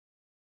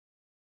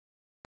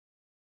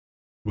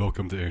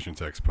Welcome to Ancient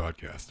Text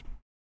Podcast.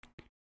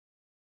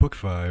 Book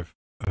 5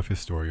 of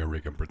Historia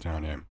Regum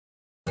Brittanae.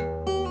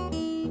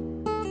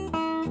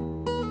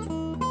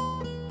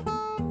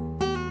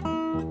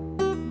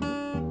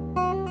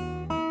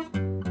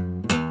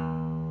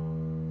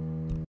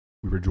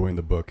 We rejoin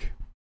the book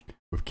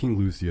with King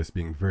Lucius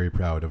being very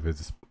proud of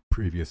his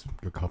previous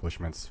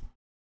accomplishments,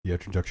 the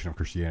introduction of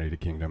Christianity to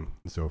kingdom,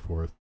 and so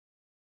forth.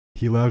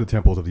 He allowed the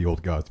temples of the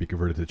old gods to be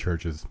converted to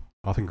churches,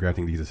 often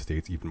granting these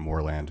estates even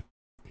more land.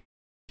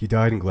 He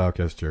died in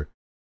Gloucester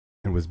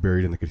and was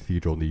buried in the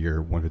cathedral in the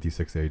year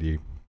 156 AD.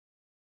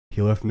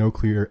 He left no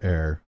clear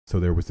heir,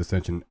 so there was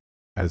dissension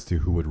as to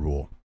who would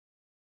rule.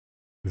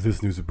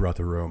 This news was brought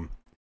to Rome,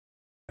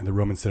 and the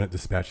Roman Senate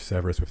dispatched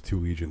Severus with 2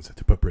 legions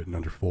to put Britain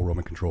under full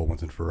Roman control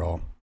once and for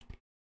all.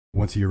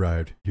 Once he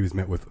arrived, he was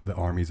met with the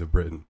armies of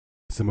Britain,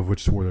 some of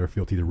which swore their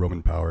fealty to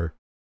Roman power.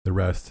 The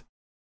rest,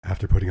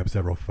 after putting up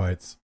several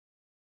fights,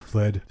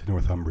 fled to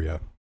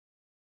Northumbria.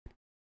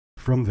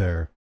 From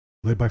there,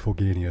 led by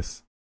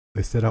Fulganius,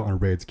 they set out on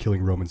raids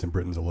killing Romans and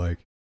Britons alike,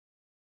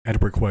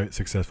 and were quite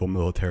successful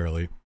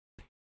militarily.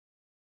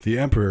 The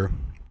emperor,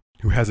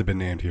 who hasn't been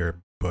named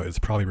here, but is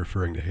probably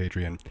referring to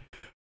Hadrian,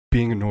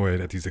 being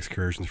annoyed at these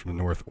excursions from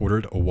the north,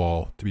 ordered a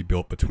wall to be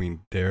built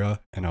between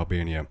Dera and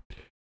Albania,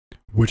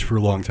 which for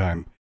a long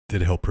time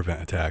did help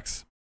prevent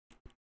attacks.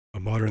 A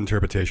modern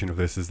interpretation of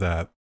this is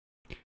that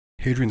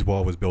Hadrian's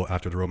wall was built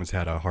after the Romans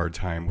had a hard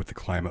time with the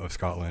climate of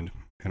Scotland,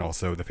 and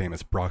also the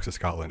famous Brocks of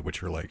Scotland,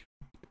 which are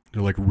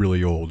they're like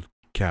really old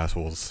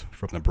castles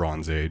from the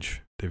Bronze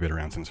Age. They've been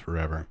around since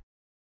forever.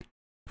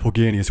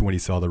 Fulganius, when he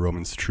saw the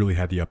Romans truly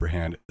had the upper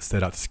hand,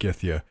 set out to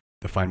Scythia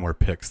to find more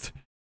Picts,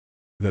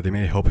 that they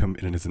may help him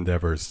in his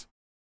endeavors.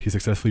 He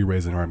successfully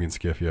raised an army in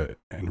Scythia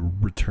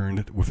and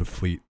returned with a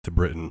fleet to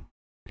Britain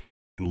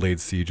and laid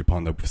siege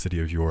upon the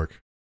city of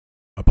York.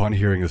 Upon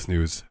hearing this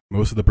news,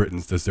 most of the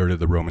Britons deserted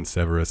the Roman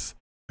Severus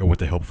and went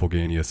to help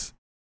Fulganius.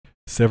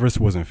 Severus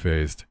wasn't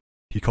fazed.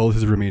 He called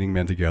his remaining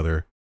men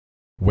together,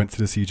 went to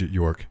the siege at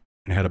York,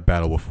 and had a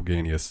battle with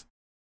Fulganius.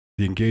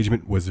 The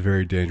engagement was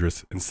very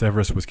dangerous, and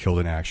Severus was killed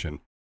in action.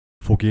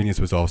 Fulganius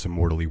was also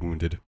mortally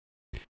wounded.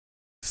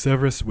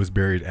 Severus was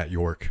buried at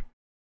York,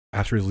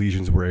 after his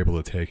legions were able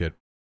to take it.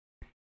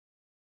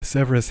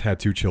 Severus had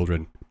 2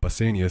 children,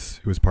 Pausanias,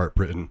 who was part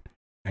Briton,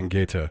 and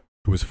Geta,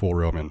 who was full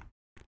Roman.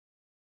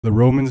 The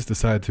Romans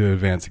decided to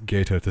advance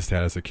Geta to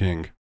status of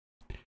king.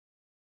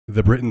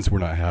 The Britons were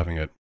not having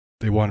it.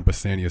 They wanted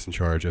Pausanias in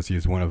charge, as he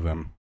is one of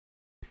them.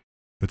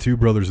 The 2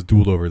 brothers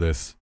dueled over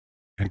this,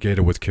 and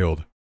Geta was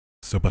killed,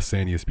 so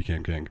Pausanias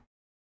became king.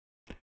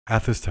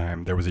 At this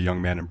time, there was a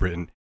young man in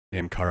Britain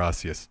named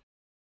Carausius,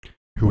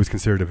 who was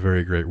considered a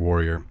very great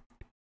warrior.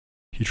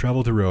 He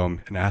traveled to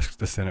Rome and asked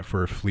the Senate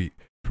for a fleet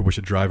for which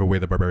to drive away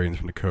the barbarians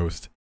from the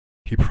coast.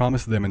 He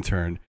promised them in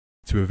turn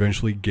to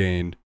eventually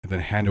gain and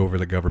then hand over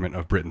the government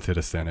of Britain to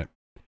the Senate.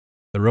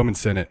 The Roman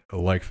Senate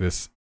liked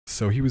this,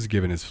 so he was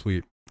given his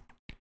fleet.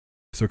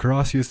 So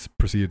Carausius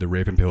proceeded to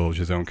rape and pillage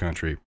his own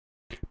country,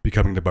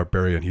 becoming the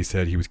barbarian he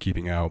said he was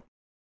keeping out.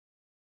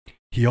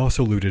 He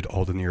also looted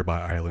all the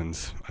nearby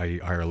islands,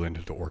 i.e.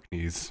 Ireland, the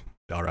Orkneys,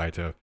 the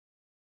Araita.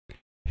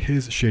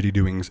 His shady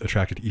doings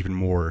attracted even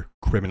more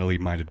criminally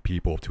minded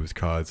people to his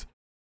cause,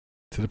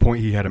 to the point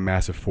he had a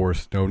massive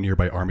force no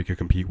nearby army could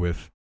compete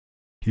with.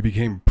 He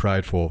became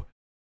prideful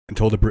and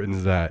told the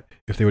Britons that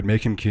if they would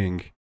make him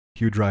king,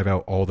 he would drive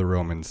out all the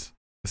Romans,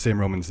 the same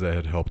Romans that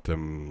had helped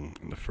him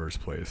in the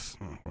first place.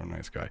 Oh, what a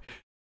nice guy.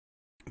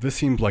 This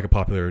seemed like a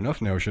popular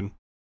enough notion.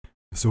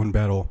 So in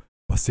battle,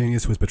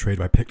 Pausanias was betrayed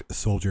by picked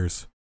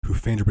soldiers who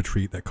feigned a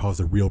retreat that caused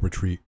a real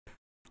retreat,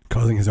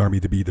 causing his army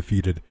to be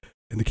defeated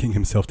and the king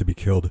himself to be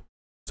killed.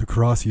 So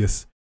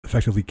Carausius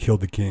effectively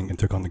killed the king and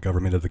took on the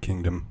government of the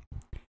kingdom.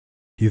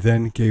 He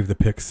then gave the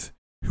Picts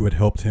who had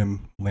helped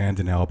him land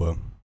in Alba.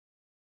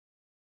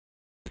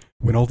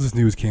 When all this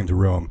news came to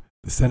Rome,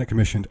 the Senate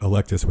commissioned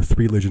Electus with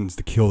 3 legions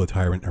to kill the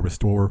tyrant and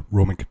restore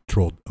Roman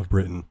control of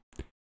Britain.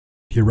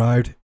 He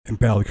arrived and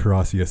battled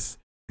Carausius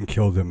and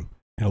killed him,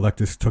 and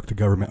Electus took the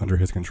government under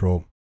his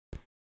control.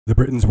 The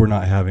Britons were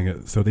not having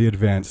it, so they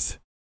advanced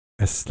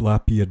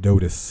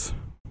Asclepiodotus,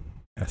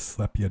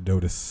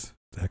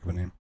 the heck of a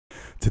name,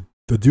 to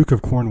the Duke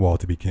of Cornwall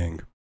to be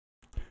king.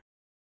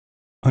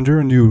 Under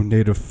a new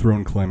native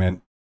throne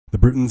Clement, the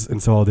Britons in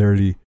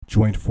solidarity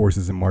joined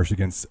forces and marched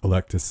against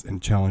Electus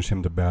and challenged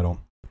him to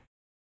battle.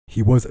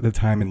 He was at the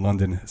time in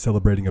London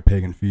celebrating a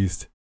pagan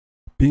feast.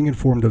 Being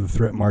informed of the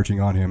threat marching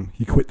on him,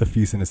 he quit the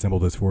feast and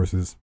assembled his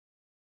forces.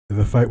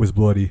 The fight was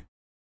bloody.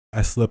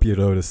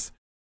 Asclepiodotus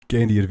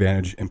gained the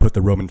advantage and put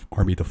the Roman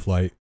army to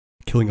flight,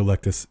 killing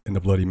Electus in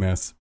the bloody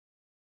mess.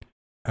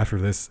 After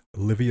this,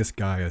 Livius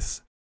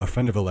Gaius, a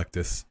friend of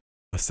Electus,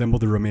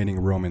 assembled the remaining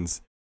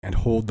Romans and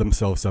holed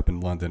themselves up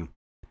in London.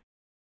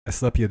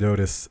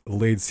 Asclepiodotus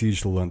laid siege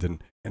to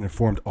London and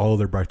informed all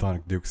other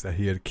Brythonic dukes that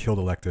he had killed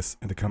Electus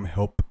and to come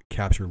help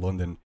capture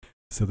London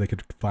so they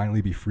could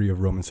finally be free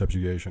of Roman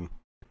subjugation.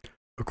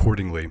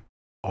 Accordingly,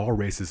 all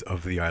races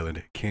of the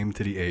island came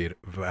to the aid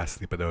of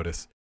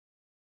Asclepiodotus.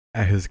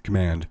 At his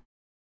command,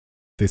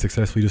 they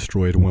successfully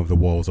destroyed one of the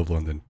walls of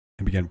London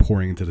and began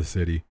pouring into the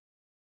city.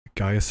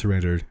 Gaius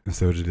surrendered, and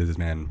so did his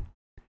men.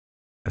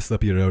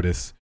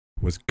 Asclepiodotus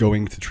was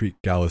going to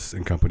treat Gallus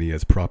and company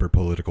as proper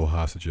political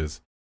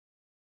hostages,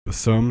 but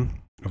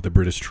some of the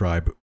British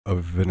tribe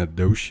of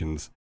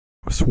Venedosians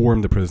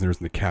swarmed the prisoners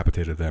and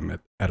decapitated them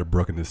at a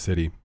brook in the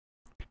city,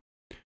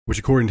 which,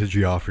 according to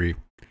Geoffrey,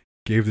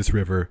 gave this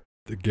river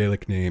the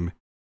Gaelic name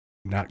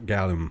Nat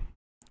Gallum,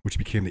 which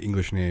became the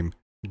English name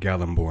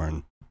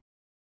Gallimborn.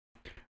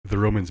 The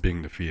Romans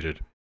being defeated,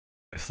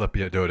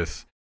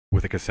 Asclepiodotus,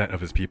 with the consent of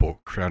his people,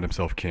 crowned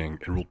himself king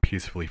and ruled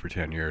peacefully for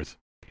 10 years.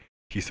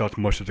 He solved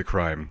much of the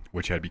crime,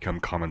 which had become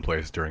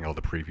commonplace during all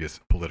the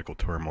previous political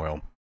turmoil.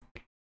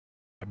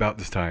 About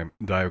this time,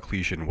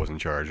 Diocletian was in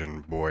charge,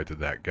 and boy, did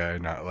that guy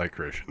not like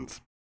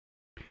Christians.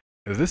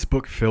 This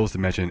book fails to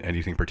mention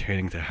anything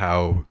pertaining to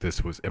how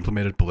this was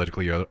implemented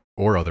politically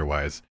or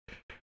otherwise,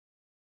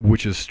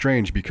 which is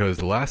strange because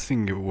the last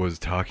thing it was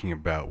talking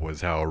about was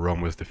how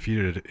Rome was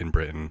defeated in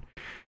Britain.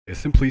 It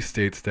simply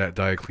states that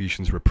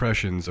Diocletian's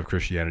repressions of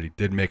Christianity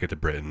did make it to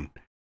Britain.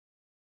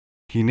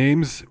 He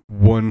names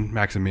one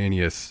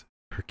Maximianus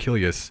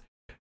Herculius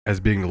as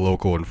being the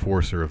local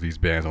enforcer of these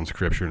bans on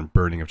scripture and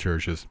burning of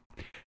churches.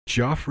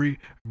 Geoffrey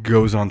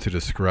goes on to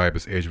describe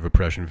his age of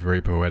oppression very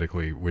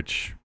poetically,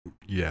 which,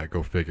 yeah,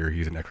 go figure,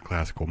 he's an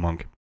ecclesiastical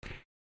monk.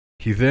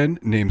 He then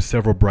names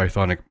several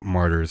Brythonic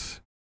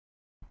martyrs: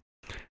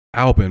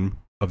 Alban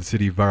of the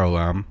city of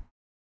Verulam,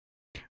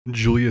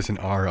 Julius and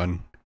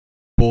Aron,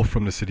 both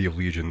from the city of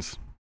legions.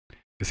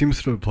 It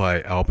seems to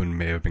imply Alban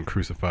may have been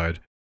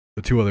crucified.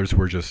 The two others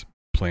were just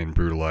plain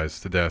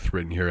brutalized to death,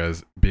 written here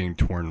as being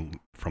torn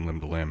from limb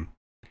to limb.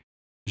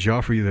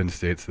 Geoffrey then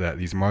states that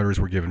these martyrs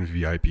were given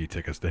VIP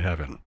tickets to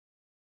heaven.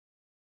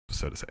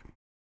 So to say.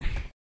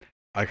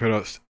 I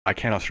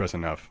cannot stress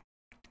enough,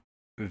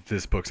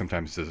 this book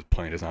sometimes just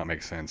plain does not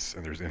make sense,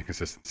 and there's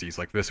inconsistencies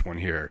like this one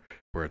here,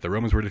 where the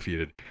Romans were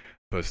defeated,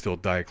 but still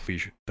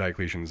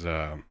Diocletian's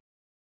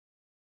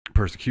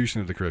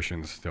persecution of the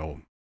Christians still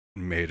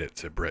made it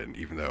to Britain,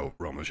 even though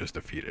Rome was just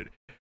defeated.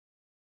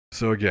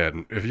 So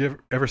again, if you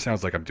ever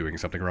sounds like I'm doing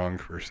something wrong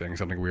or saying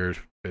something weird,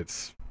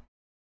 it's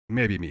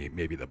maybe me,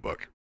 maybe the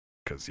book.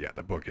 Because, yeah,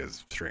 the book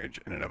is strange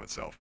in and of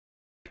itself.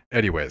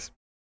 Anyways,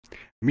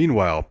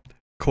 meanwhile,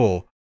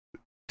 Cole,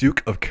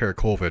 Duke of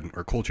Caracolvin,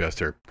 or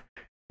Colchester,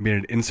 made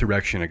an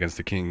insurrection against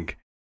the king,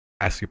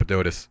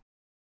 Asclepiodotus.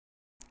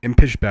 In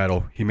pitched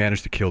battle, he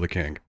managed to kill the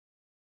king.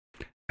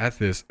 At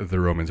this, the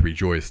Romans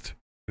rejoiced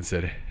and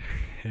said,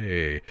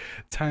 hey,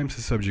 time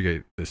to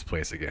subjugate this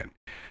place again.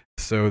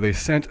 So they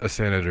sent a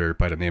senator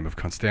by the name of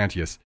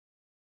Constantius,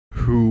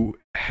 who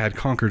had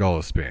conquered all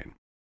of Spain.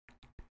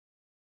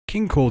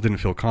 King Cole didn't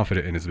feel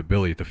confident in his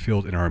ability to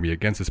field an army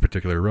against this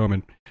particular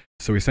Roman,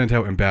 so he sent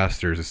out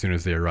ambassadors as soon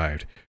as they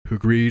arrived, who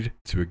agreed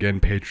to again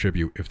pay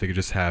tribute if they could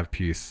just have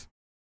peace.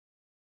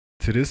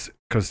 To this,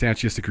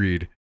 Constantius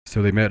agreed,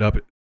 so they met up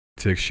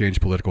to exchange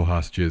political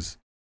hostages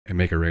and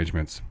make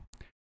arrangements.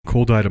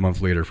 Cole died a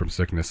month later from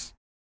sickness.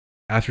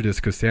 After this,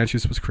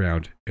 Constantius was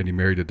crowned, and he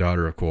married the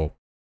daughter of Cole,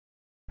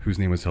 whose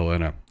name was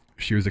Helena.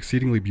 She was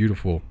exceedingly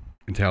beautiful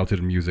and talented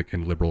in music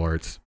and liberal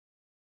arts.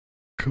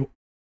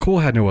 Cole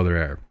had no other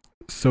heir,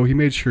 so he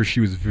made sure she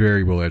was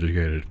very well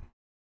educated.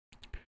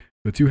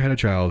 The two had a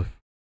child,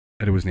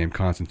 and it was named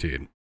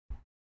Constantine.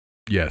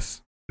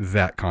 Yes,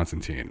 that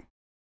Constantine.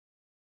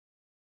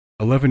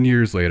 11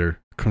 years later,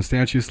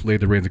 Constantius laid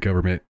the reins of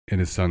government in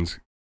his son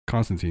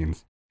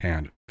Constantine's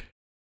hand.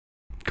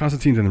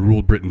 Constantine then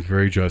ruled Britain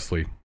very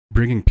justly,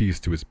 bringing peace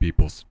to his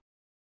peoples.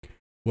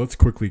 Let's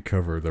quickly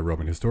cover the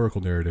Roman historical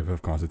narrative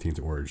of Constantine's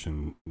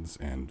origins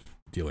and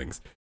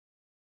dealings.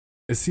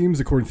 It seems,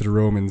 according to the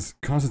Romans,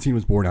 Constantine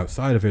was born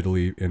outside of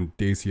Italy in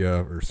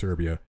Dacia or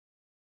Serbia.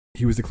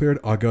 He was declared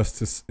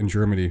Augustus in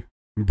Germany,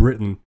 and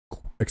Britain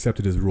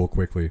accepted his rule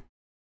quickly.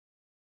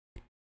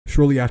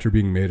 Shortly after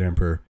being made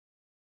emperor,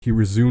 he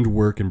resumed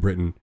work in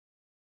Britain,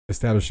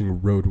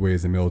 establishing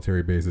roadways and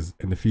military bases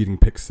and defeating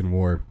Picts in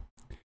war.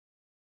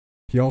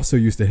 He also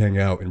used to hang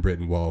out in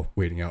Britain while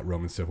waiting out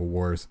Roman civil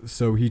wars,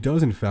 so he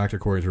does, in fact,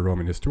 according to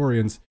Roman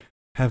historians,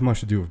 have much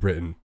to do with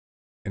Britain,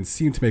 and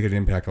seem to make an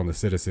impact on the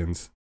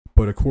citizens.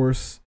 But of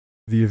course,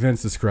 the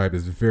events described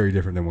is very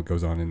different than what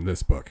goes on in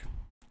this book.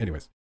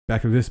 Anyways,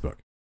 back to this book.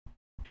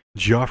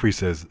 Geoffrey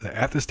says that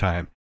at this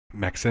time,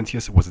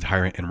 Maxentius was a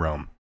tyrant in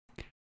Rome.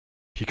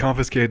 He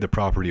confiscated the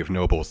property of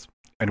nobles,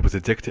 and was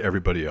a dick to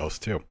everybody else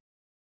too.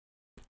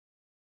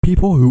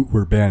 People who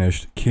were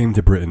banished came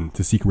to Britain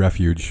to seek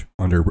refuge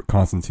under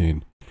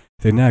Constantine.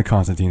 They nagged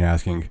Constantine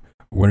asking,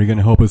 when are you going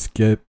to help us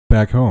get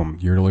back home?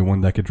 You're the only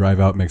one that could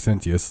drive out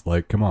Maxentius.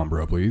 Like, come on,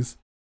 bro, please.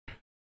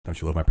 Don't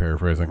you love my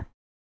paraphrasing?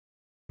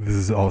 This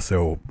is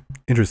also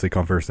interestingly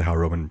converse to how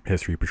Roman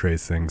history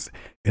portrays things.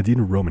 Indeed,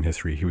 in Roman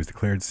history, he was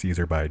declared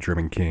Caesar by a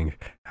German king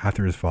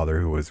after his father,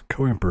 who was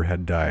co-emperor,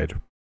 had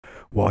died.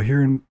 While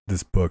here in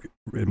this book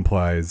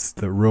implies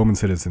that Roman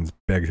citizens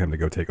begged him to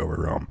go take over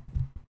Rome.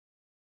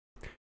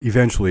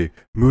 Eventually,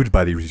 moved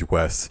by these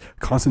requests,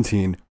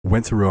 Constantine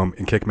went to Rome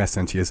and kicked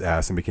Maxentius'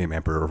 ass and became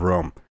emperor of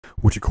Rome,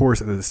 which of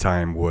course at this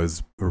time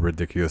was a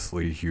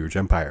ridiculously huge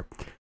empire.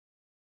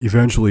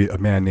 Eventually, a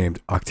man named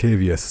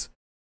Octavius,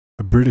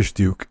 a British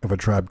duke of a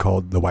tribe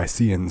called the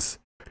Lycians,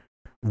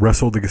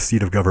 wrestled the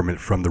seat of government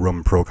from the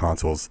Roman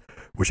proconsuls,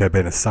 which had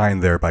been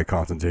assigned there by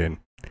Constantine.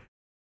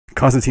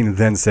 Constantine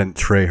then sent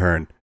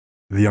Traherne,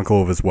 the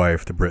uncle of his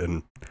wife, to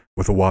Britain,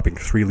 with a whopping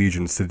 3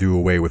 legions to do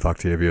away with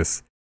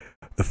Octavius.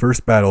 The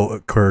first battle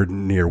occurred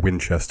near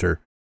Winchester.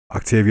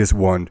 Octavius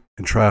won,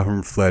 and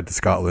Traherne fled to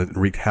Scotland and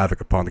wreaked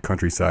havoc upon the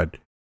countryside,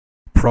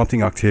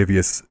 prompting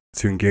Octavius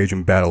to engage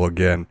in battle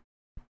again.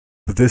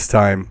 But this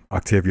time,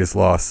 Octavius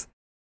lost.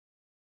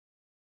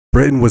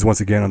 Britain was once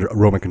again under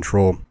Roman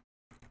control.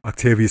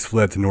 Octavius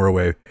fled to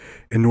Norway.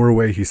 In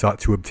Norway, he sought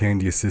to obtain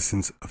the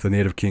assistance of the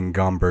native king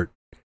Gombert.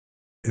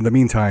 In the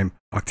meantime,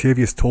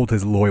 Octavius told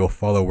his loyal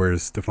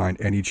followers to find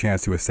any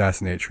chance to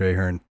assassinate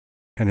Traherne,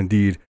 and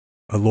indeed,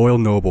 a loyal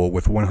noble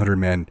with 100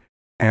 men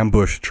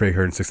ambushed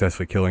Traherne,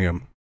 successfully killing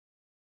him.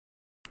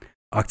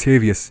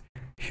 Octavius,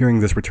 hearing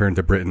this, returned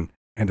to Britain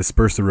and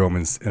dispersed the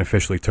Romans and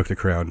officially took the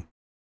crown.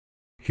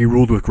 He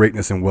ruled with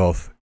greatness and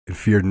wealth and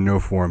feared no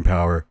foreign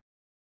power.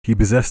 He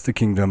possessed the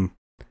kingdom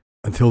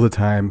until the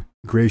time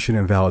Gratian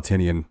and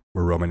Valentinian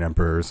were Roman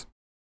emperors.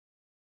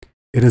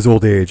 In his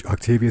old age,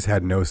 Octavius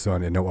had no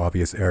son and no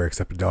obvious heir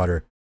except a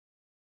daughter.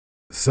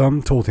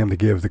 Some told him to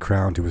give the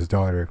crown to his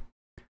daughter.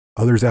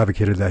 Others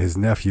advocated that his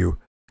nephew,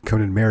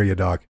 Conan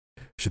Meriadoc,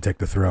 should take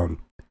the throne,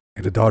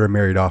 and a daughter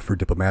married off for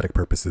diplomatic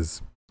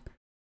purposes.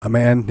 A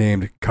man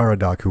named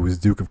Caradoc, who was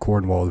Duke of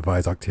Cornwall,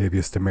 advised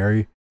Octavius to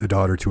marry the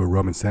daughter to a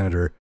Roman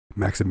senator,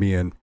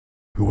 Maximian,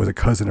 who was a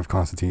cousin of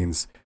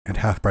Constantine's and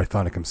half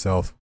Brythonic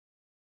himself,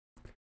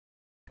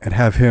 and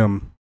have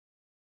him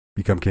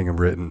become king of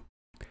Britain.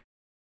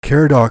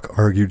 Caradoc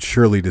argued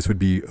surely this would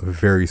be a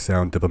very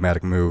sound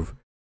diplomatic move,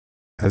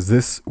 as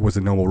this was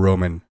a noble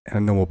Roman and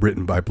a noble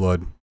Briton by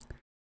blood.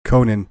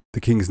 Conan,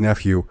 the king's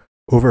nephew,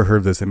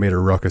 overheard this and made a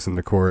ruckus in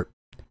the court.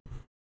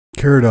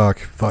 Caradoc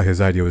thought his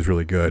idea was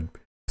really good,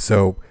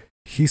 so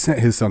he sent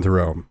his son to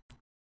Rome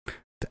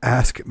to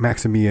ask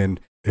Maximian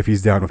if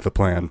he's down with the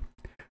plan.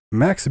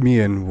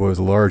 Maximian was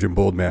a large and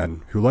bold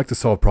man who liked to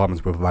solve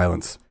problems with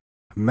violence.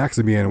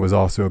 Maximian was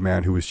also a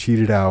man who was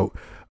cheated out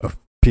of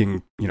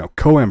being,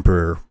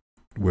 co-emperor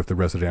with the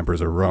rest of the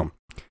emperors of Rome.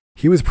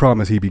 He was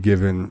promised he'd be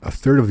given a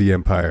third of the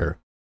empire.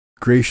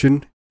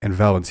 Gratian and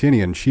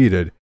Valentinian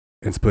cheated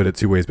and split it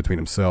 2 ways between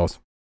themselves.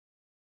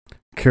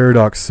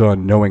 Caradoc's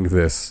son, knowing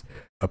this,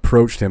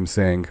 approached him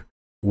saying,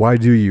 "Why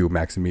do you,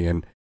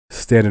 Maximian,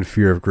 stand in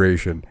fear of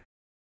Gratian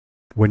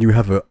when you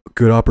have a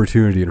good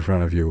opportunity in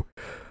front of you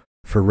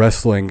for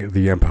wresting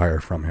the empire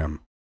from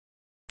him?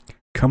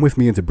 Come with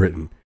me into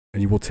Britain,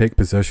 and you will take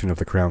possession of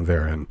the crown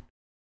therein."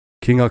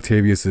 King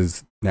Octavius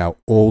is now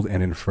old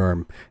and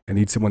infirm and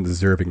needs someone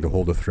deserving to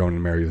hold the throne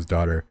and marry his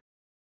daughter.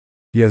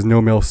 He has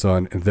no male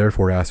son and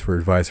therefore asked for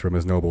advice from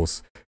his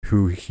nobles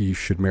who he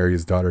should marry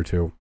his daughter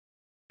to.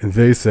 And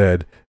they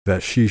said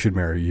that she should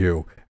marry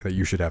you, that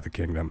you should have the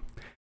kingdom.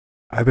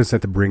 I've been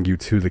sent to bring you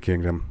to the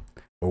kingdom,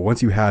 but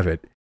once you have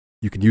it,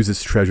 you can use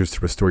its treasures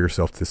to restore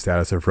yourself to the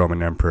status of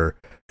Roman emperor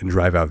and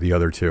drive out the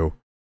other two,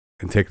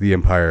 and take the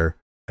empire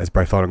as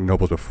Brythonic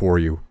nobles before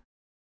you,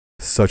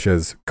 such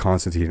as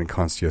Constantine and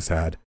Constius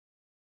had.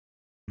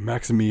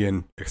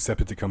 Maximian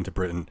accepted to come to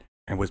Britain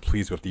and was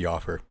pleased with the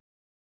offer.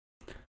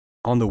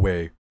 On the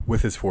way,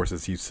 with his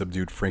forces, he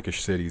subdued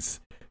Frankish cities,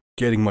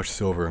 getting much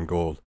silver and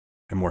gold,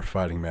 and more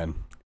fighting men.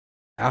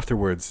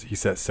 Afterwards, he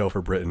set sail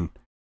for Britain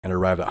and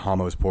arrived at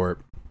Hamo's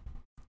port.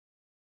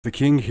 The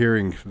king,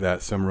 hearing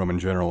that some Roman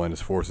general and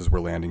his forces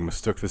were landing,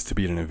 mistook this to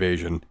be an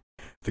invasion.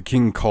 The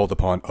king called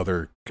upon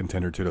other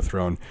contender to the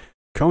throne,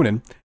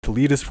 Conan, to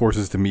lead his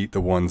forces to meet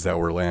the ones that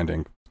were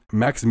landing.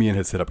 Maximian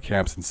had set up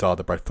camps and saw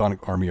the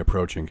Brythonic army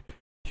approaching.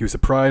 He was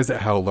surprised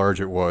at how large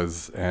it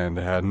was and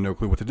had no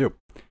clue what to do.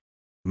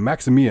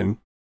 Maximian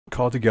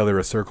called together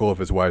a circle of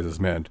his wisest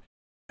men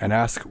and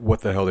asked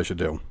what the hell they should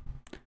do.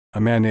 A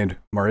man named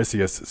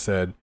Mauritius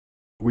said,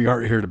 "We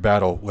aren't here to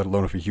battle, let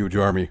alone with a huge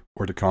army,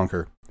 or to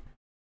conquer.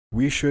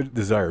 We should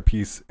desire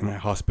peace and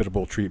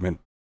hospitable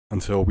treatment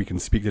until we can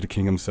speak to the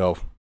king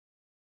himself.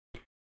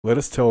 Let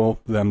us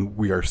tell them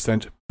we are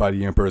sent by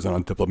the emperors on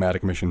a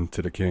diplomatic mission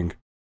to the king,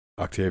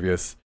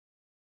 Octavius,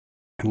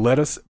 and let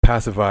us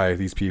pacify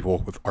these people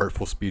with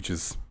artful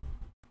speeches."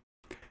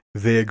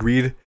 They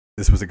agreed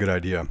this was a good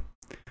idea.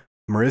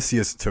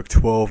 Mauritius took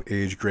 12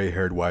 aged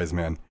gray-haired wise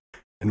men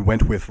and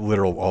went with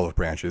literal olive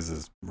branches,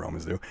 as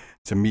Romans do,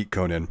 to meet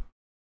Conan.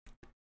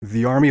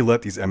 The army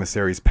let these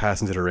emissaries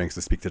pass into the ranks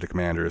to speak to the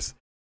commanders.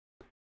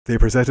 They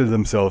presented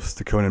themselves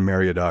to Conan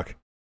Meriadoc.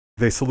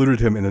 They saluted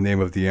him in the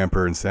name of the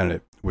emperor and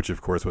senate, which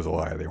of course was a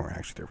lie. They weren't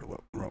actually there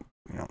for Rome,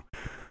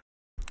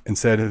 and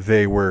said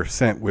they were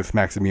sent with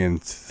Maximian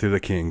to the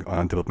king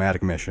on a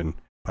diplomatic mission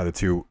by the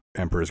 2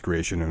 emperors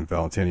Gratian and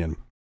Valentinian.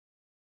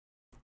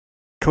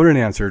 Conan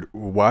answered,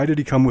 "Why did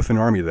he come with an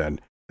army then?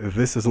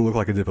 This doesn't look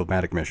like a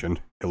diplomatic mission.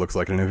 It looks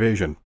like an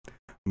invasion."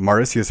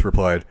 Mauritius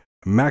replied,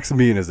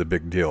 Maximian is a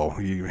big deal.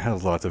 He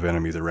has lots of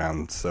enemies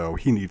around, so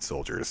he needs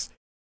soldiers.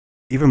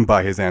 Even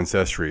by his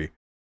ancestry,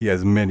 he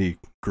has many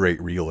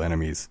great real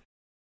enemies.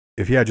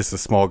 If he had just a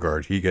small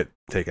guard, he'd get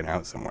taken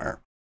out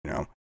somewhere, you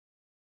know.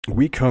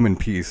 We come in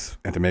peace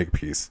and to make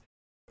peace.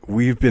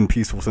 We've been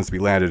peaceful since we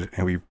landed,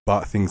 and we've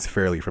bought things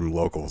fairly from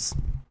locals,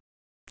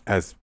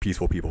 as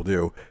peaceful people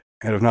do,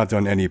 and have not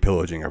done any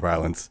pillaging or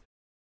violence.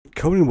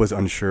 Conan was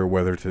unsure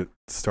whether to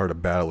start a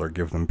battle or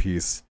give them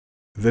peace.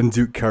 Then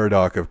Duke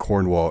Caradoc of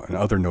Cornwall and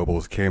other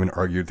nobles came and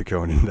argued to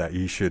Conan that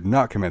he should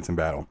not commence in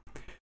battle.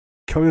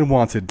 Conan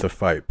wanted to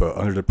fight, but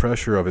under the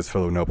pressure of his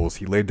fellow nobles,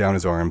 he laid down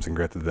his arms and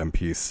granted them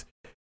peace.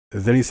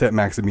 Then he sent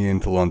Maximian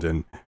to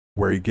London,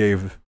 where he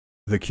gave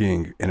the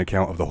king an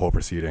account of the whole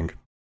proceeding.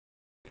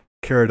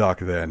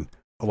 Caradoc then,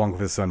 along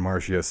with his son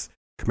Marcius,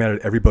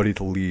 commanded everybody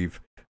to leave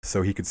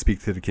so he could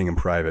speak to the king in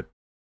private.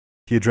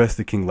 He addressed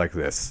the king like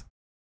this: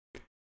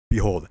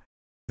 "Behold,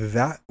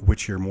 that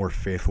which your more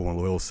faithful and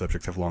loyal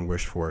subjects have long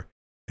wished for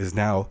is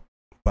now,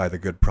 by the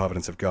good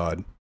providence of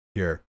God,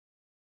 here.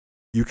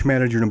 You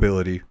commanded your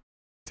nobility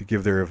to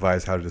give their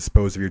advice how to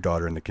dispose of your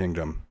daughter in the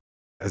kingdom,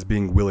 as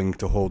being willing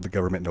to hold the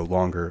government no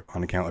longer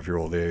on account of your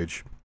old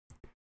age.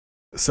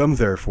 Some,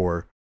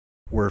 therefore,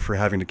 were for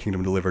having the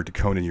kingdom delivered to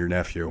Conan your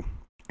nephew,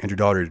 and your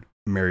daughter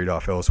married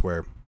off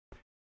elsewhere,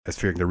 as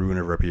fearing the ruin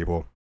of our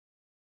people.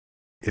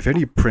 If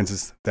any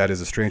prince that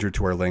is a stranger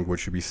to our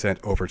language should be sent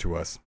over to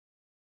us.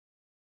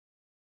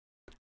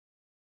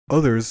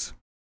 Others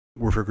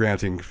were for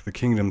granting the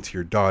kingdom to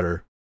your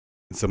daughter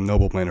and some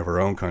nobleman of our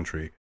own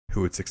country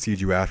who would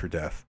succeed you after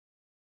death.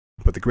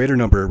 But the greater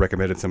number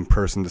recommended some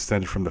person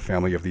descended from the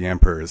family of the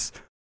emperors,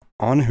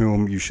 on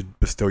whom you should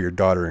bestow your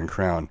daughter and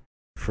crown,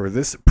 for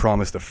this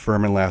promised a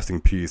firm and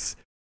lasting peace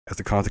as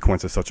a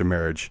consequence of such a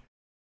marriage,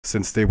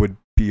 since they would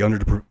be under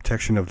the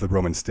protection of the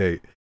Roman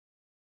state.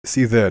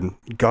 See then,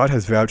 God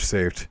has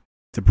vouchsafed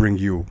to bring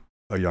you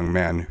a young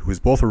man who is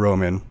both a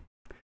Roman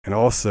and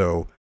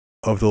also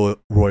of the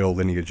royal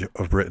lineage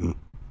of Britain.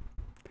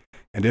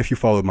 And if you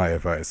follow my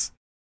advice,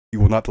 you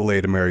will not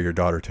delay to marry your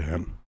daughter to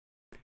him.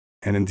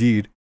 And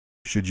indeed,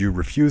 should you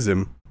refuse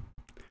him,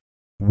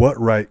 what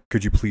right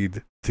could you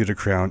plead to the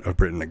crown of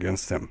Britain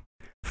against him?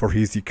 For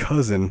he is the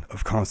cousin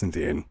of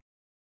Constantine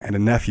and a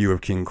nephew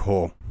of King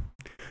Cole,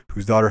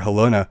 whose daughter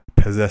Helena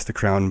possessed the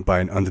crown by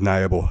an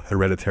undeniable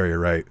hereditary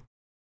right."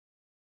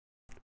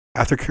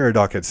 After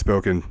Caradoc had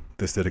spoken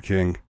this to the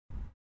king,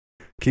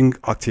 King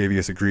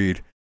Octavius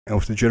agreed, and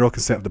with the general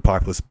consent of the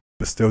populace,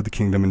 bestowed the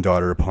kingdom and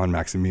daughter upon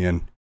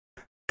Maximian.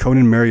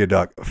 Conan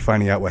Meriadoc,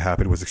 finding out what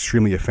happened, was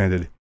extremely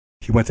offended.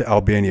 He went to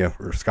Albania,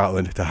 or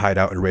Scotland, to hide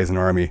out and raise an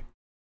army,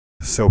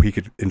 so he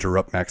could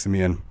interrupt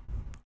Maximian.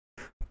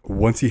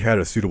 Once he had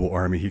a suitable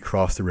army, he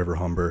crossed the river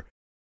Humber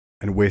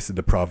and wasted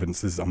the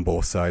provinces on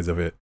both sides of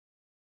it.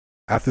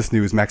 After this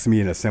news,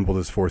 Maximian assembled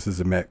his forces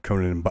and met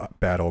Conan in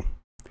battle,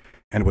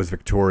 and was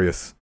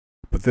victorious.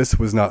 But this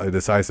was not a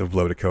decisive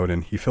blow to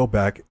Conan. He fell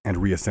back and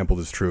reassembled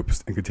his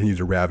troops and continued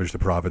to ravage the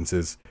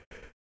provinces.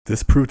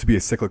 This proved to be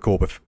a cyclical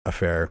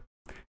affair,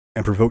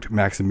 and provoked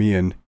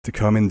Maximian to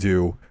come and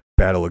do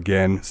battle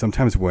again,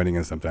 sometimes winning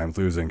and sometimes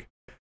losing.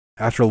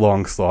 After a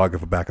long slog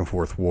of a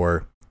back-and-forth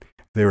war,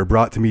 they were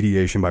brought to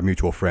mediation by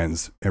mutual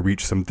friends and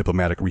reached some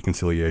diplomatic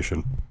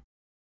reconciliation.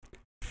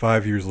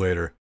 5 years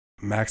later,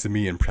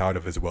 Maximian, proud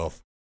of his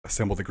wealth,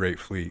 assembled a great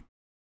fleet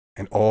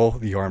and all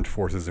the armed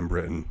forces in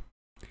Britain.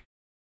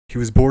 He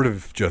was bored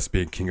of just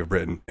being king of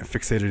Britain and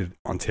fixated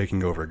on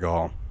taking over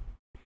Gaul.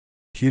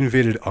 He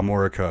invaded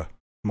Armorica,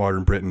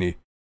 modern Brittany.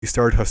 He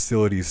started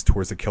hostilities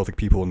towards the Celtic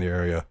people in the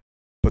area,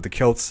 but the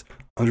Celts,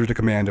 under the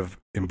command of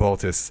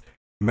Imbaltus,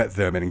 met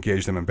them and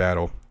engaged them in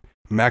battle.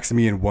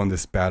 Maximian won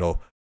this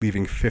battle,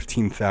 leaving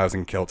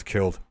 15,000 Celts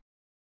killed.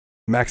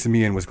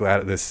 Maximian was glad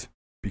at this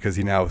because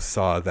he now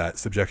saw that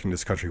subjecting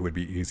this country would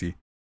be easy.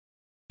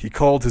 He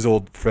called his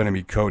old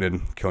frenemy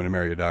Conan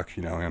Meriadoc,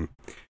 you know him,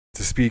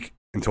 to speak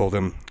and told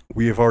him,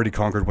 "We have already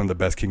conquered one of the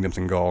best kingdoms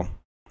in Gaul.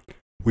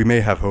 We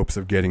may have hopes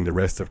of getting the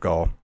rest of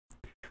Gaul.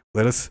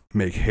 Let us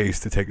make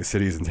haste to take the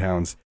cities and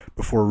towns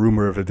before a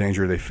rumor of the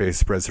danger they face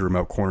spreads to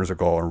remote corners of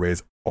Gaul and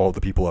raise all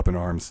the people up in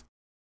arms.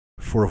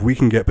 For if we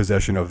can get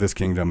possession of this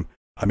kingdom,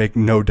 I make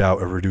no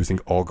doubt of reducing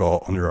all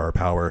Gaul under our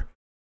power.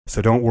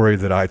 So don't worry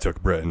that I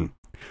took Britain.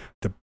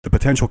 The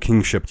potential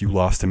kingship you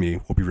lost to me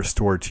will be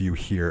restored to you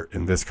here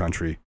in this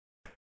country.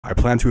 I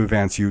plan to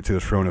advance you to the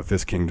throne of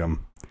this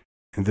kingdom,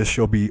 and this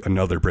shall be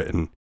another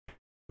Britain,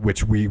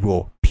 which we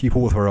will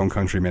people with our own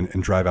countrymen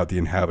and drive out the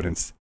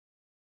inhabitants.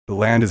 The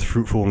land is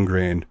fruitful in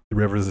grain, the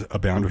rivers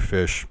abound with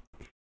fish,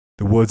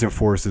 the woods and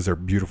forests are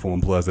beautiful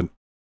and pleasant,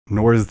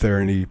 nor is there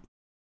any,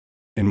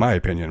 in my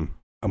opinion,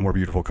 a more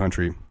beautiful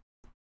country."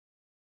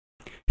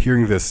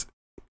 Hearing this,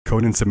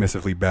 Conan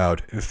submissively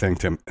bowed and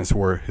thanked him and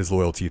swore his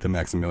loyalty to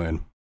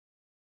Maximilian.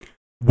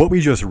 What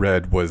we just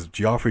read was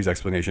Geoffrey's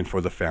explanation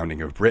for the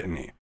founding of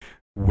Brittany,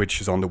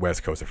 which is on the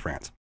west coast of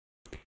France.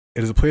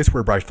 It is a place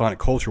where Brythonic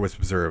culture was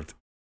preserved,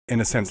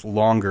 in a sense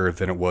longer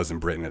than it was in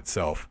Britain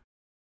itself.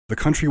 The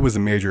country was a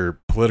major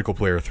political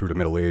player through the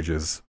Middle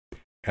Ages,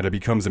 and it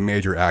becomes a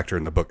major actor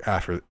in the book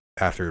after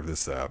after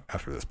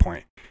this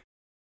point.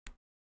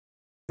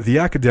 The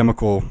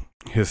academical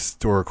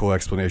historical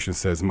explanation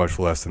says much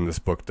less than this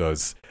book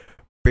does.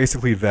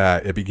 Basically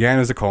that it began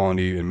as a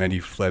colony and many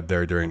fled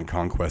there during the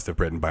conquest of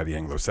Britain by the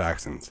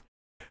Anglo-Saxons.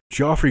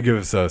 Geoffrey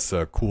gives us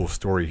a cool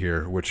story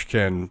here, which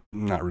can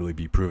not really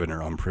be proven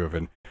or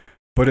unproven.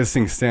 But as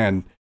things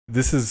stand,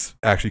 this is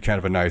actually kind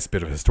of a nice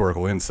bit of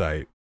historical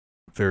insight.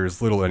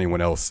 There's little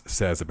anyone else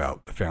says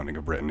about the founding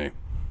of Brittany.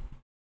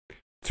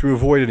 To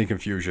avoid any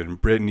confusion,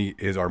 Brittany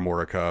is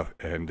Armorica,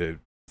 and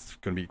it's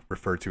going to be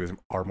referred to as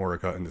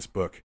Armorica in this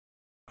book.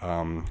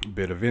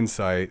 Bit of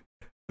insight,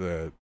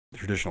 the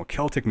traditional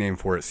Celtic name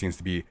for it seems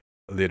to be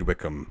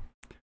Lidwicum.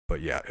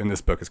 But yeah, in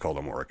this book it's called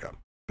Armorica.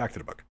 Back to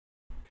the book.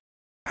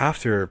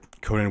 After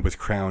Conan was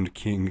crowned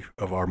king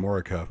of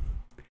Armorica,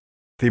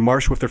 they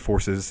marched with their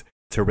forces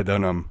to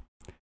Redunum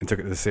and took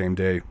it the same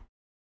day.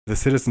 The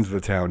citizens of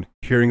the town,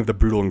 hearing of the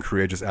brutal and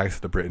courageous acts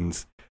of the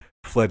Britons,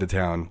 fled the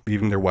town,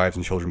 leaving their wives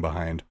and children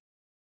behind.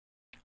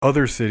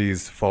 Other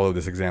cities followed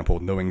this example,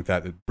 knowing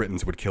that the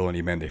Britons would kill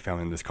any men they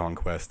found in this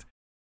conquest.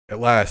 At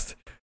last,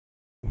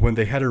 when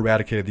they had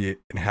eradicated the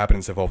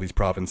inhabitants of all these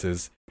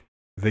provinces,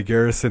 they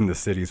garrisoned the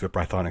cities with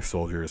Brythonic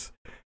soldiers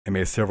and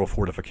made several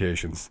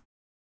fortifications.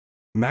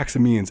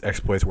 Maximian's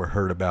exploits were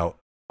heard about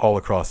all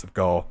across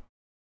Gaul.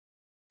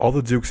 All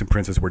the dukes and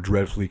princes were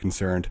dreadfully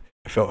concerned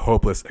and felt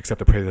hopeless except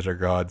to pray to their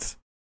gods.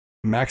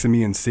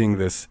 Maximian, seeing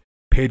this,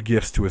 paid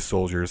gifts to his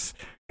soldiers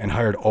and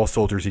hired all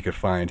soldiers he could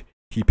find.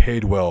 He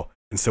paid well,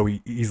 and so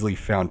he easily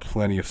found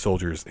plenty of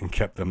soldiers and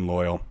kept them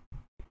loyal.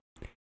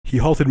 He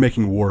halted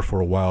making war for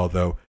a while,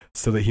 though,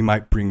 so that he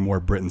might bring more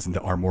Britons into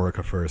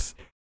Armorica first.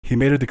 He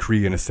made a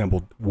decree and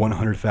assembled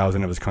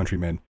 100,000 of his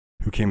countrymen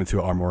who came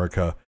into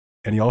Armorica,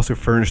 and he also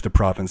furnished the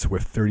province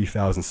with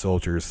 30,000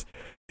 soldiers.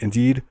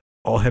 Indeed,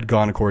 all had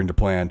gone according to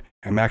plan,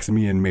 and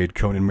Maximian made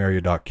Conan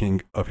Meriadoc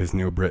king of his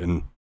new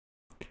Britain.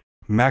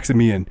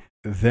 Maximian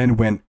then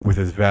went with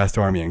his vast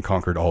army and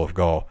conquered all of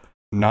Gaul,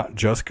 not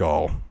just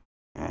Gaul,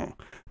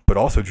 but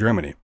also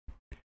Germany.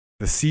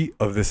 The seat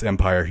of this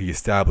empire he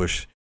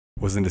established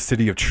was in the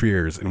city of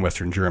Triers in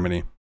western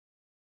Germany.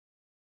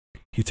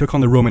 He took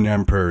on the Roman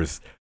emperors.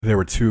 There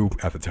were two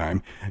at the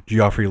time.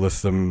 Geoffrey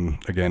lists them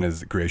again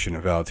as Gratian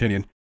and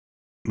Valentinian.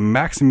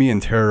 Maximian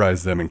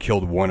terrorized them and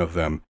killed one of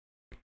them.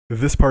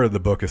 This part of the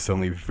book is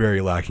suddenly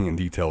very lacking in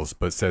details,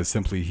 but says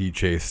simply he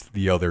chased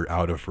the other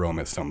out of Rome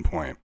at some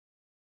point.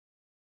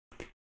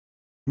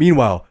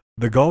 Meanwhile,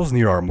 the Gauls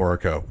near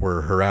Armorica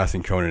were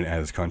harassing Conan and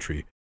his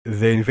country.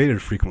 They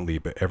invaded frequently,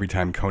 but every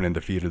time Conan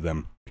defeated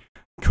them.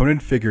 Conan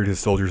figured his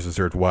soldiers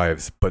deserved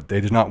wives, but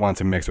they did not want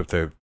to mix with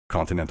the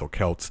continental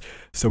Celts,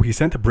 so he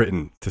sent to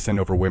Britain to send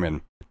over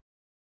women.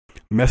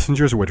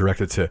 Messengers were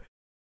directed to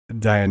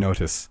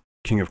Dianotus,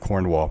 king of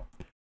Cornwall,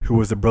 who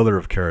was the brother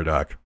of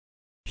Caradoc.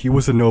 He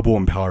was a noble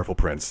and powerful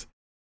prince,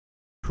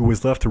 who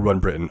was left to run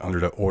Britain under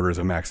the orders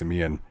of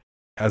Maximian,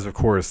 as of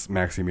course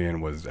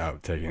Maximian was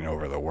out taking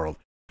over the world.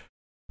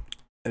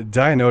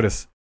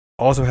 Dianotus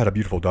also had a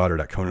beautiful daughter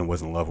that Conan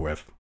was in love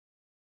with.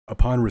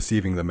 Upon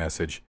receiving the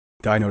message,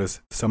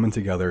 Dianotus summoned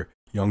together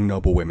young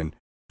noble women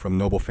from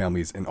noble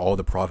families in all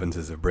the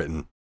provinces of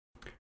Britain.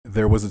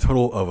 There was a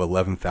total of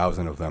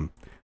 11,000 of them.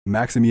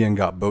 Maximian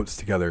got boats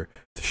together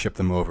to ship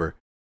them over.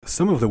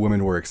 Some of the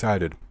women were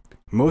excited.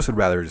 Most would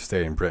rather just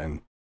stay in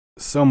Britain.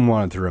 Some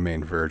wanted to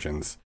remain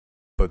virgins,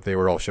 but they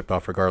were all shipped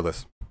off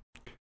regardless.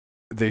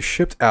 They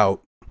shipped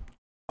out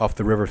off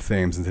the river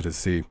Thames into the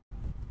sea.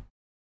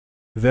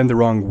 Then the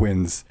wrong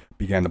winds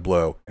began to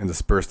blow and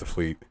disperse the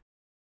fleet.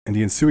 In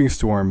the ensuing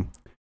storm,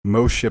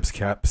 most ships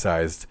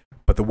capsized,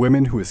 but the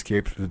women who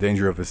escaped the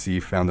danger of the sea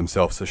found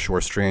themselves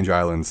ashore strange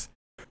islands,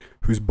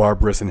 whose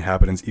barbarous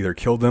inhabitants either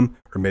killed them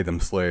or made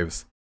them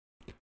slaves.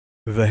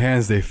 The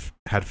hands they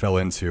had fell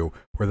into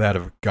were that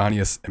of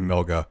Ganius and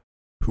Melga,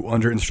 who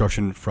under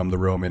instruction from the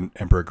Roman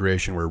Emperor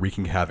Gratian were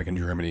wreaking havoc in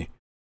Germany.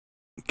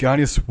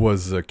 Ganius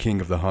was a king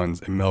of the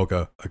Huns and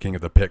Melga a king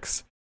of the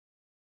Picts.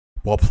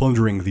 While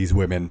plundering these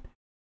women,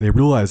 they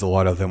realized a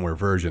lot of them were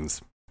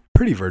virgins.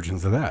 Pretty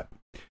virgins at that.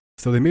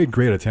 So they made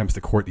great attempts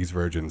to court these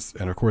virgins,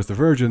 and of course the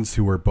virgins,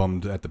 who were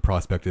bummed at the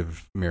prospect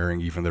of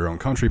marrying even their own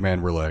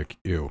countrymen, were like,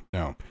 ew,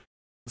 no.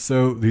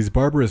 So these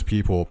barbarous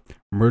people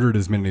murdered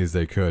as many as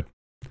they could.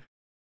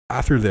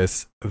 After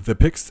this, the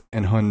Picts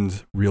and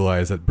Huns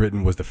realized that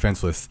Britain was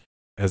defenseless,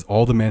 as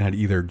all the men had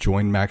either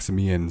joined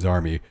Maximian's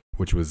army,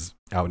 which was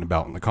out and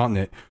about on the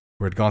continent,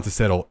 or had gone to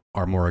settle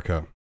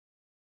Armorica.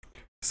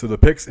 So the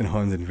Picts and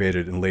Huns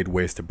invaded and laid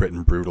waste to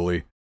Britain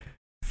brutally,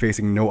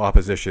 facing no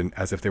opposition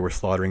as if they were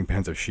slaughtering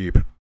pens of sheep.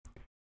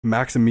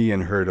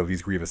 Maximian heard of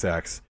these grievous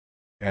acts,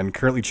 and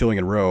currently chilling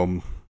in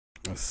Rome,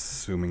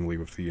 assumingly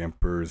with the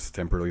emperors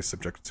temporarily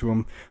subjected to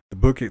him. The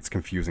book gets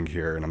confusing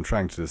here, and I'm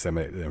trying to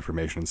disseminate the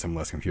information in some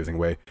less confusing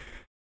way.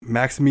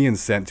 Maximian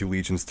sent two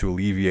legions to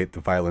alleviate the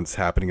violence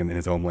happening in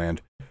his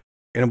homeland.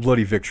 In a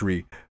bloody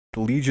victory, the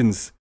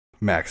legions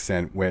Max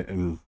sent went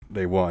and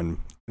they won,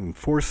 and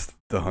forced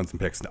the Huns and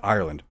Picts into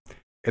Ireland.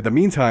 In the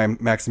meantime,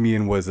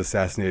 Maximian was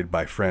assassinated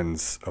by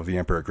friends of the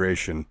Emperor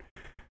Gratian,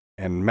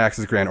 and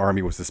Max's grand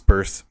army was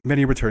dispersed,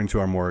 many returning to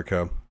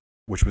Armorica,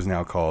 which was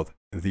now called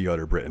the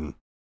Other Britain.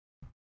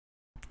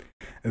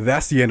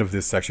 That's the end of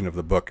this section of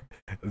the book.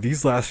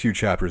 These last few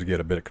chapters get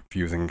a bit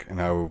confusing,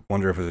 and I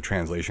wonder if it's a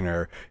translation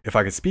error. If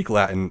I could speak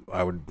Latin,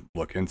 I would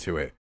look into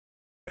it,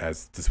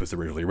 as this was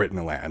originally written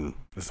in Latin.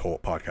 This whole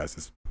podcast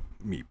is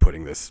me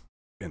putting this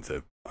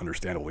into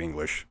understandable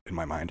English in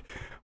my mind.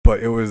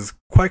 But it was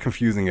quite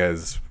confusing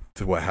as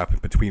to what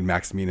happened between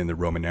Maximian and the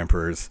Roman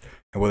emperors,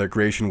 and whether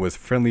Gratian was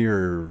friendly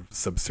or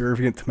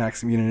subservient to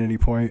Maximian at any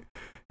point,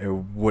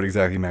 and what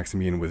exactly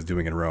Maximian was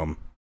doing in Rome.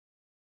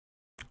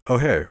 Oh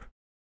hey,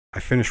 I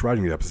finished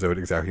writing the episode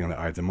exactly on the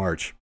Ides of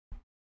March.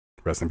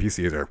 Rest in peace,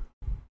 Caesar.